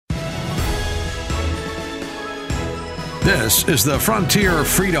This is the Frontier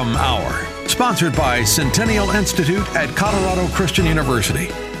Freedom Hour, sponsored by Centennial Institute at Colorado Christian University.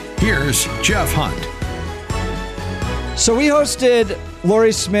 Here's Jeff Hunt. So we hosted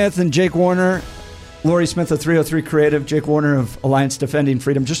Lorie Smith and Jake Warner. Lorie Smith of 303 Creative, Jake Warner of Alliance Defending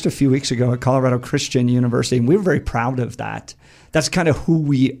Freedom, just a few weeks ago at Colorado Christian University. And we were very proud of that. That's kind of who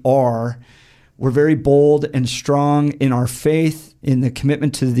we are. We're very bold and strong in our faith, in the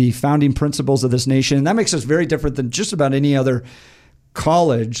commitment to the founding principles of this nation. And that makes us very different than just about any other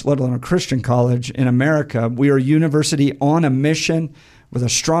college, let alone a Christian college in America. We are a university on a mission with a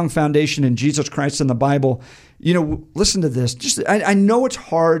strong foundation in Jesus Christ and the Bible. You know, listen to this. I know it's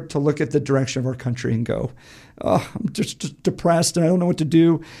hard to look at the direction of our country and go, oh, I'm just depressed and I don't know what to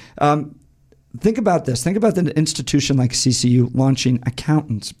do. Think about this. Think about an institution like CCU launching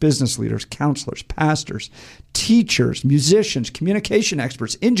accountants, business leaders, counselors, pastors, teachers, musicians, communication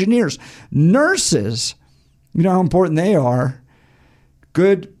experts, engineers, nurses. You know how important they are.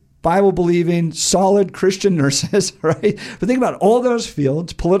 Good Bible-believing, solid Christian nurses, right? But think about all those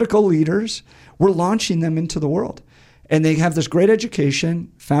fields, political leaders. We're launching them into the world. And they have this great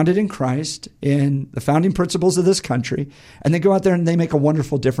education founded in Christ, in the founding principles of this country. And they go out there and they make a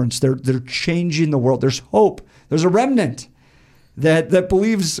wonderful difference. They're changing the world. There's hope. There's a remnant that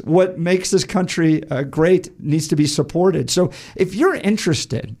believes what makes this country great needs to be supported. So if you're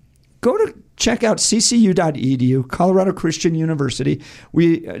interested, go to check out ccu.edu, Colorado Christian University.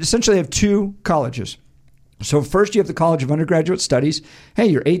 We essentially have two colleges. So first you have the College of Undergraduate Studies. Hey,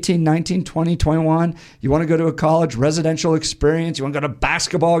 you're 18, 19, 20, 21. You want to go to a college residential experience. You want to go to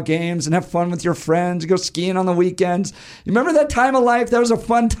basketball games and have fun with your friends. Go skiing on the weekends. You remember that time of life? That was a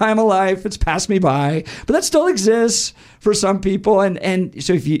fun time of life. It's passed me by. But that still exists for some people. And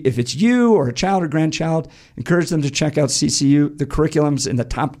so if it's you or a child or grandchild, encourage them to check out CCU. The curriculum's in the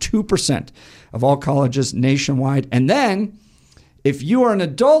top 2% of all colleges nationwide. And then if you are an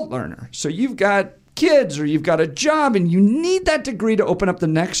adult learner, so you've got kids or you've got a job and you need that degree to open up the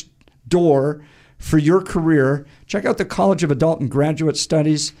next door for your career, check out the College of Adult and Graduate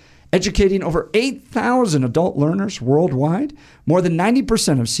Studies, educating over 8,000 adult learners worldwide. More than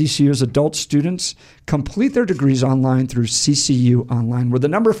 90% of CCU's adult students complete their degrees online through CCU Online. We're the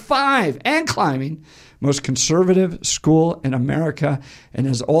number 5 and climbing most conservative school in America. And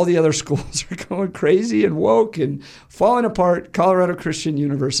as all the other schools are going crazy and woke and falling apart, Colorado Christian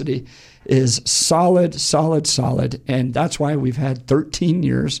University is solid. And that's why we've had 13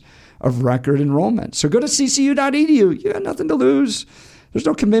 years of record enrollment. So go to ccu.edu. You got nothing to lose. There's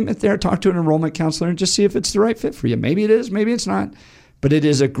no commitment there. Talk to an enrollment counselor and just see if it's the right fit for you. Maybe it is, maybe it's not. But it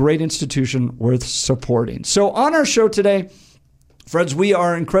is a great institution worth supporting. So on our show today, friends, we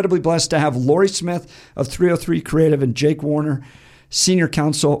are incredibly blessed to have Lorie Smith of 303 Creative and Jake Warner, Senior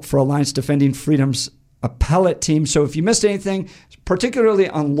Counsel for Alliance Defending Freedom's appellate team. So if you missed anything, particularly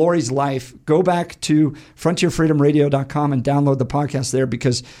on Lorie's life, go back to frontierfreedomradio.com and download the podcast there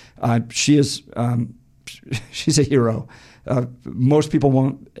because she's a hero. Most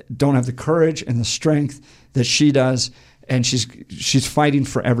people don't have the courage and the strength that she does, and she's fighting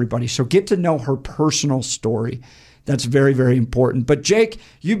for everybody. So get to know her personal story. That's very, very important. But Jake,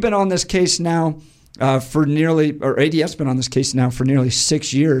 you've been on this case now ADF's been on this case now for nearly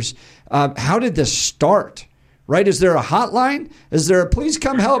 6 years. How did this start? Right? Is there a hotline? Is there a please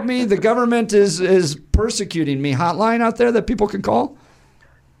come help me? The government is persecuting me hotline out there that people can call?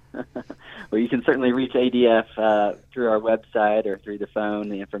 Well, you can certainly reach ADF through our website or through the phone.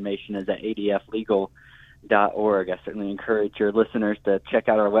 The information is at adflegal.org. I certainly encourage your listeners to check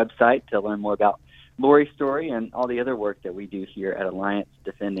out our website to learn more about Lorie's story and all the other work that we do here at Alliance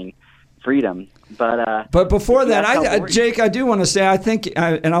Defending Freedom. But before that, Jake, I do want to say, I think,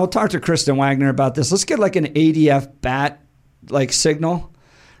 and I'll talk to Kristen Wagner about this. Let's get like an ADF bat signal,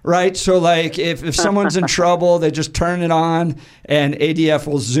 right? So like if someone's in trouble, they just turn it on and ADF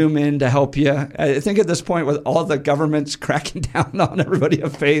will zoom in to help you. I think at this point, with all the governments cracking down on everybody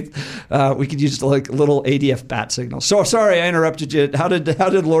of faith, we could use like a little ADF bat signal. So sorry I interrupted you. How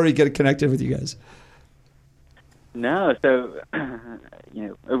did Lorie get connected with you guys? No, so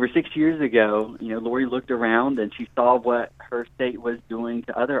over 6 years ago, Lorie looked around and she saw what her state was doing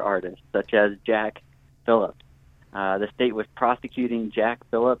to other artists, such as Jack Phillips. The state was prosecuting Jack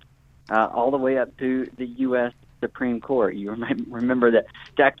Phillips all the way up to the U.S. Supreme Court. You remember that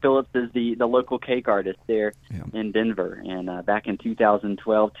Jack Phillips is the local cake artist there in Denver. And back in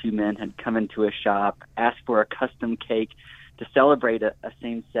 2012, 2 men had come into a shop, asked for a custom cake to celebrate a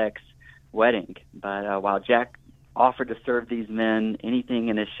same-sex wedding. But while Jack offered to serve these men anything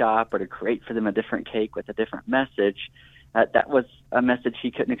in his shop or to create for them a different cake with a different message, that was a message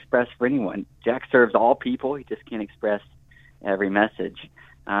he couldn't express for anyone. Jack serves all people. He just can't express every message.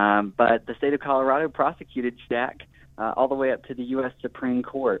 But the state of Colorado prosecuted Jack all the way up to the U.S. Supreme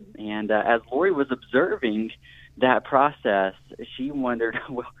Court. And as Lorie was observing that process, she wondered,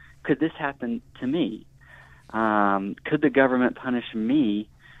 well, could this happen to me? Could the government punish me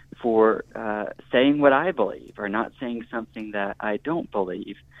for saying what I believe or not saying something that I don't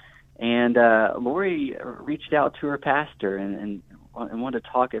believe? And Lorie reached out to her pastor and wanted to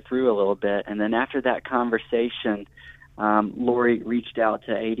talk it through a little bit. And then after that conversation, Lorie reached out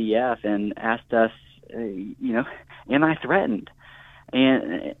to ADF and asked us, am I threatened?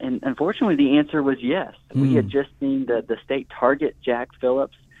 And unfortunately, the answer was yes. We had just seen the state target Jack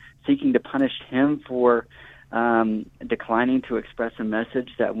Phillips, seeking to punish him for declining to express a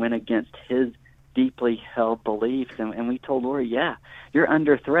message that went against his deeply held beliefs. And we told Lorie, yeah, you're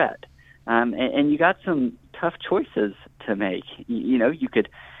under threat. And you got some tough choices to make. You could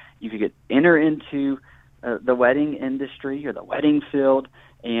enter into the wedding industry or the wedding field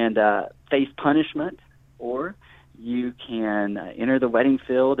and face punishment, or you can enter the wedding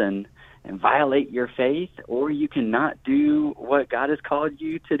field and violate your faith, or you can not do what God has called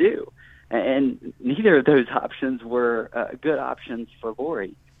you to do. And neither of those options were good options for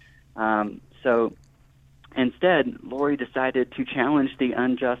Lorie. So instead, Lorie decided to challenge the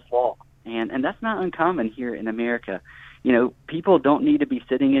unjust law. And that's not uncommon here in America. People don't need to be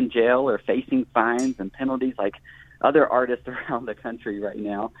sitting in jail or facing fines and penalties like other artists around the country right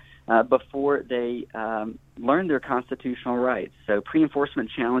now before they learn their constitutional rights. So pre-enforcement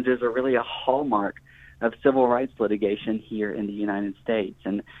challenges are really a hallmark of civil rights litigation here in the United States.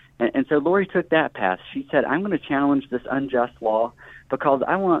 And so Lorie took that path. She said, I'm going to challenge this unjust law because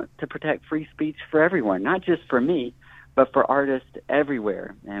I want to protect free speech for everyone, not just for me, but for artists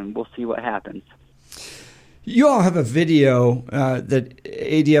everywhere. And we'll see what happens. You all have a video that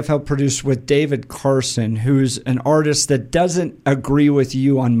ADF helped produce with David Carson, who's an artist that doesn't agree with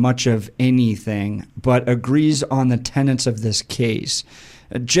you on much of anything, but agrees on the tenets of this case.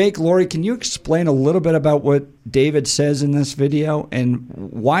 Jake, Lorie, can you explain a little bit about what David says in this video and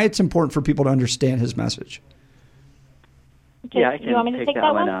why it's important for people to understand his message? Yeah, I can you want me to take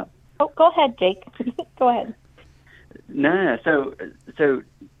that one up. Oh, go ahead, Jake. Go ahead. No. So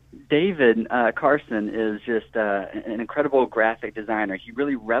David Carson is just an incredible graphic designer. He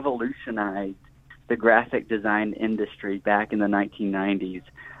really revolutionized the graphic design industry back in the 1990s.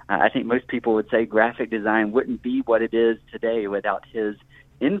 I think most people would say graphic design wouldn't be what it is today without his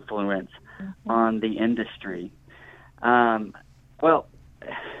influence on the industry. Well,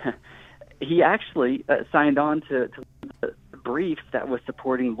 he actually signed on to the briefs that was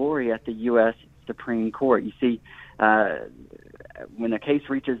supporting Lorie at the U.S. Supreme Court. You see, when a case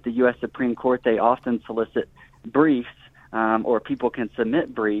reaches the U.S. Supreme Court, they often solicit briefs, or people can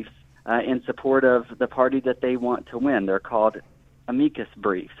submit briefs in support of the party that they want to win. They're called amicus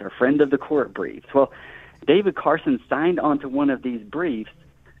briefs or friend of the court briefs. Well, David Carson signed onto one of these briefs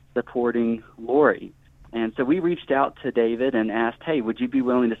supporting Lorie. And so we reached out to David and asked, hey, would you be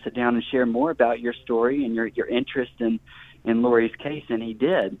willing to sit down and share more about your story and your interest in Lorie's case? And he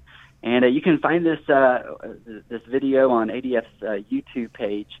did. And you can find this video on ADF's YouTube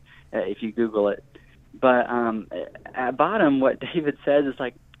page if you Google it. But at bottom, what David says is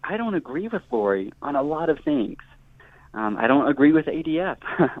like, I don't agree with Lorie on a lot of things. I don't agree with ADF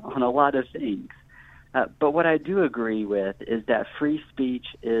on a lot of things. But what I do agree with is that free speech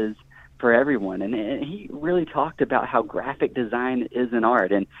is for everyone. And he really talked about how graphic design is an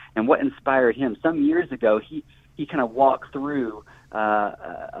art and what inspired him. Some years ago, he kind of walked through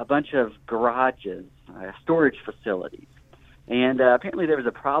a bunch of garages, storage facilities. And apparently there was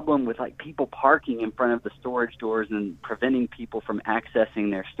a problem with like people parking in front of the storage doors and preventing people from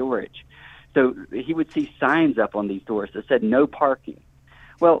accessing their storage. So he would see signs up on these doors that said no parking.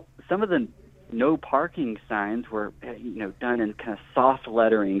 Well, some of the no parking signs were, done in kind of soft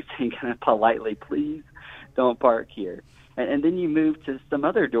lettering, saying kind of politely, please don't park here. And then you move to some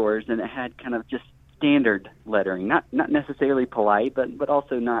other doors and it had kind of just standard lettering, not necessarily polite, but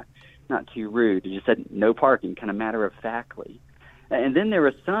also not too rude. It just said no parking, kind of matter-of-factly. And then there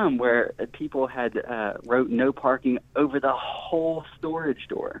was some where people had wrote no parking over the whole storage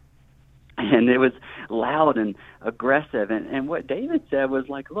door. And it was loud and aggressive. And what David said was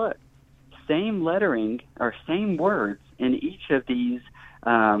like, look, same lettering or same words in each of these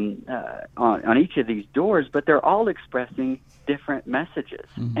on each of these doors, but they're all expressing different messages.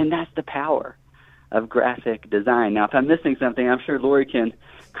 Mm-hmm. And that's the power of graphic design. Now, if I'm missing something, I'm sure Lorie can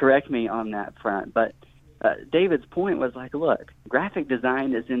correct me on that front. But David's point was like, look, graphic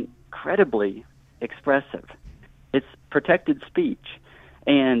design is incredibly expressive. It's protected speech.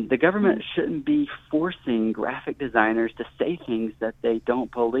 And the government shouldn't be forcing graphic designers to say things that they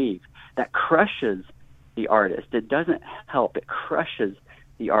don't believe. That crushes the artist. It doesn't help. It crushes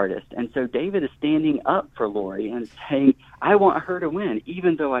the artist. And so David is standing up for Lorie and saying, I want her to win,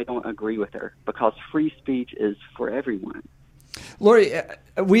 even though I don't agree with her, because free speech is for everyone. Lorie,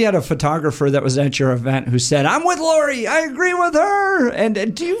 we had a photographer that was at your event who said, I'm with Lorie, I agree with her.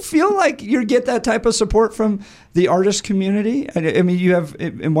 And do you feel like you get that type of support from the artist community? I mean, you have,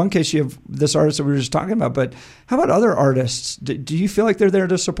 in one case, you have this artist that we were just talking about, but how about other artists? Do you feel like they're there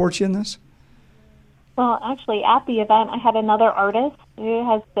to support you in this? Well, actually, at the event, I had another artist who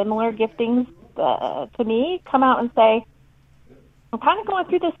has similar giftings to me come out and say, I'm kind of going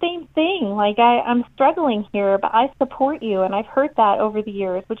through the same thing. Like, I'm struggling here, but I support you. And I've heard that over the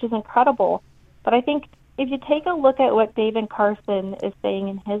years, which is incredible. But I think if you take a look at what David Carson is saying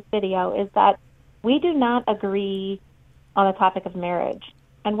in his video, is that we do not agree on the topic of marriage.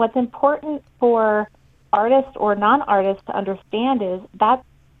 And what's important for artists or non-artists to understand is that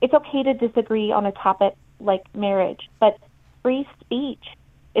it's okay to disagree on a topic like marriage, but free speech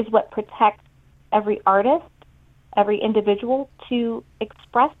is what protects every artist, every individual to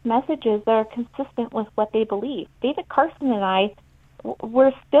express messages that are consistent with what they believe. David Carson and I,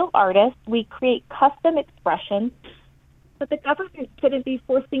 we're still artists. We create custom expression, but the government shouldn't be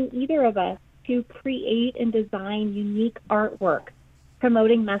forcing either of us to create and design unique artwork,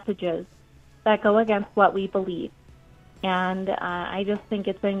 promoting messages that go against what we believe. And I just think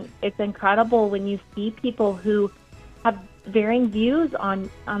it's incredible when you see people who have varying views on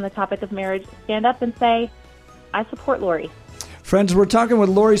the topic of marriage stand up and say, I support Lorie. Friends, we're talking with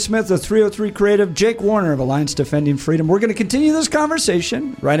Lorie Smith of 303 Creative, Jake Warner of Alliance Defending Freedom. We're going to continue this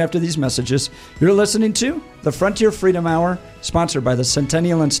conversation right after these messages. You're listening to the Frontier Freedom Hour, sponsored by the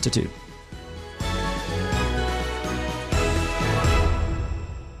Centennial Institute.